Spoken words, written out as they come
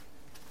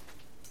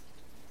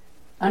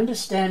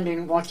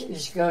Understanding what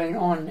is going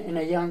on in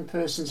a young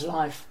person's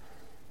life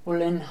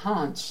will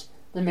enhance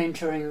the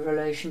mentoring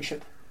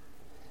relationship.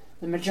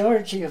 The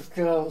majority of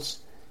girls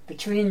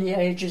between the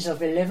ages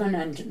of 11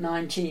 and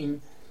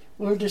 19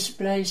 will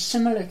display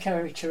similar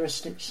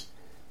characteristics,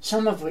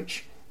 some of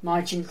which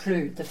might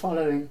include the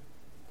following.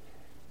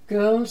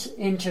 Girls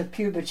enter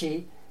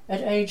puberty at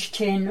age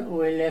 10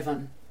 or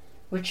 11,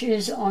 which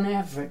is on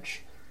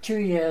average 2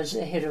 years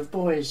ahead of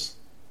boys.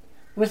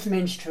 With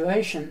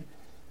menstruation,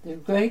 the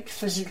great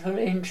physical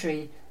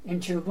entry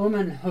into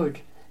womanhood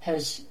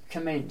has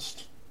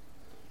commenced.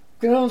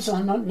 Girls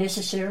are not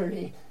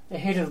necessarily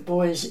ahead of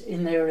boys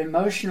in their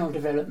emotional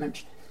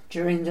development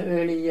during the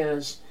early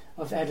years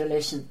of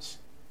adolescence.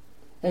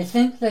 They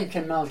think they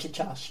can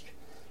multitask,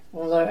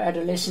 although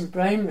adolescent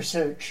brain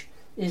research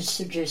is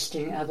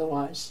suggesting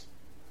otherwise.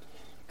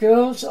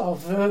 Girls are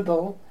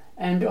verbal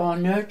and are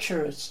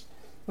nurturers,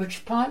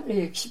 which partly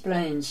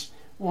explains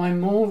why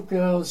more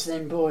girls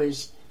than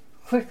boys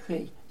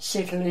quickly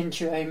settle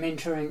into a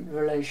mentoring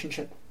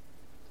relationship.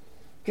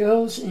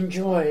 Girls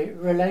enjoy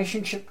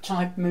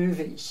relationship-type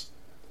movies.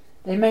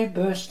 They may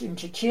burst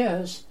into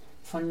tears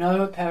for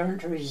no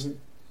apparent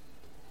reason.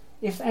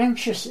 If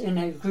anxious in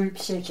a group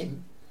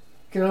setting,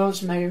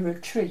 girls may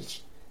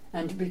retreat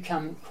and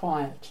become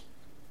quiet.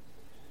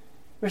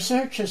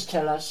 Researchers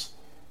tell us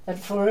that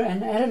for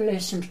an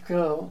adolescent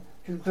girl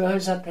who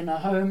grows up in a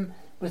home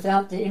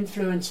without the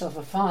influence of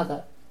a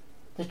father,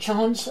 the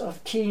chance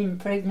of teen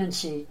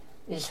pregnancy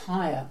is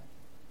higher.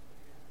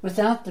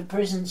 Without the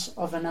presence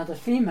of another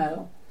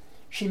female,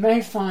 she may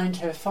find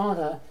her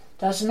father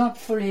does not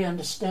fully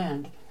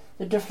understand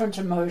the different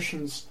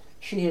emotions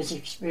she is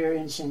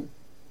experiencing.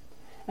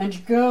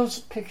 And girls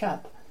pick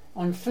up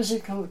on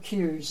physical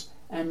cues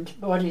and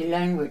body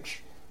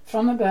language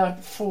from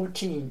about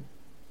 14.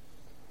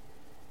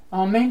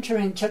 Our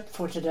mentoring tip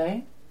for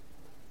today: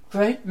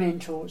 great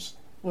mentors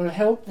will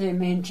help their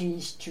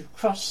mentees to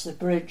cross the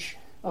bridge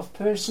of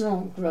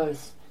personal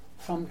growth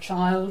from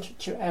child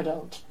to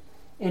adult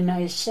in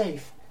a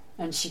safe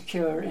and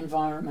secure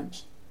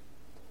environment.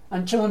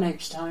 Until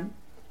next time,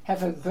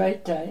 have a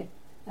great day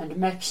and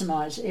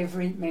maximize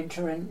every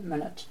mentoring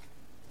minute.